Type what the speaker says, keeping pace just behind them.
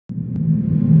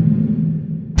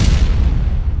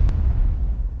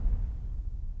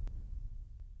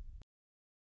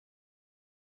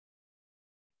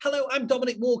Hello, I'm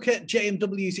Dominic Walker,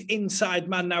 JMW's Inside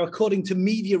Man. Now, according to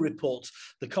media reports,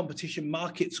 the Competition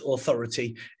Markets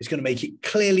Authority is going to make it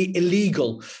clearly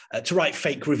illegal to write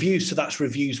fake reviews. So that's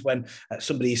reviews when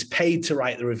somebody is paid to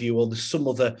write the review or there's some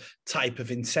other type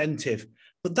of incentive.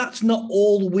 But that's not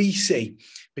all we see,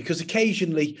 because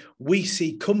occasionally we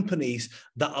see companies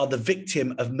that are the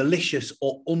victim of malicious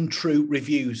or untrue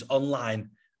reviews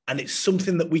online. And it's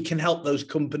something that we can help those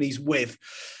companies with.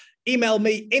 Email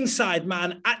me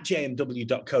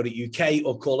insideman@jmw.co.uk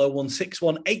or call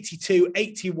 0161 82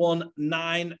 81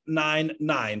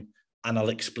 999 and I'll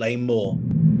explain more.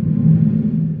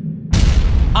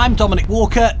 I'm Dominic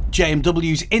Walker,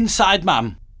 JMW's Inside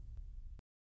Man.